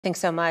Thanks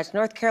so much.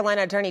 North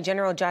Carolina Attorney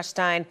General Josh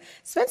Stein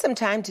spent some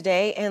time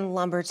today in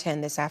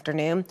Lumberton this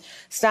afternoon.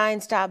 Stein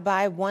stopped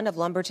by one of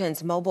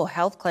Lumberton's mobile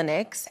health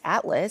clinics,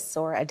 Atlas,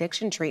 or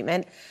addiction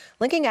treatment,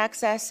 linking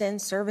access and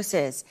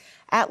services.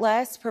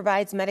 Atlas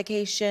provides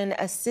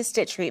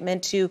medication-assisted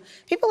treatment to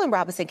people in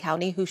Robeson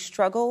County who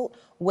struggle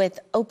with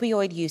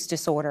opioid use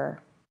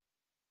disorder.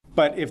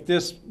 But if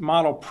this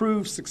model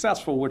proves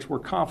successful, which we're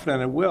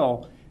confident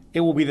it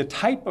will be the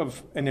type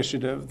of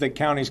initiative that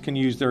counties can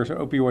use their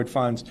opioid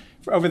funds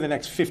for over the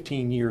next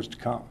 15 years to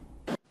come.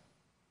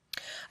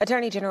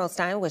 Attorney General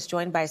Stein was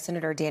joined by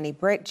Senator Danny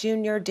Britt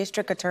Jr.,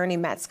 District Attorney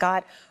Matt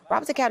Scott,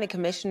 Robeson County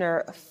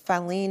Commissioner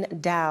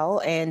Faline Dow,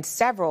 and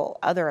several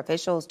other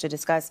officials to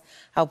discuss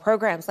how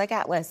programs like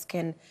Atlas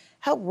can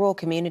help rural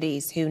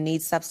communities who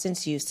need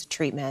substance use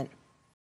treatment.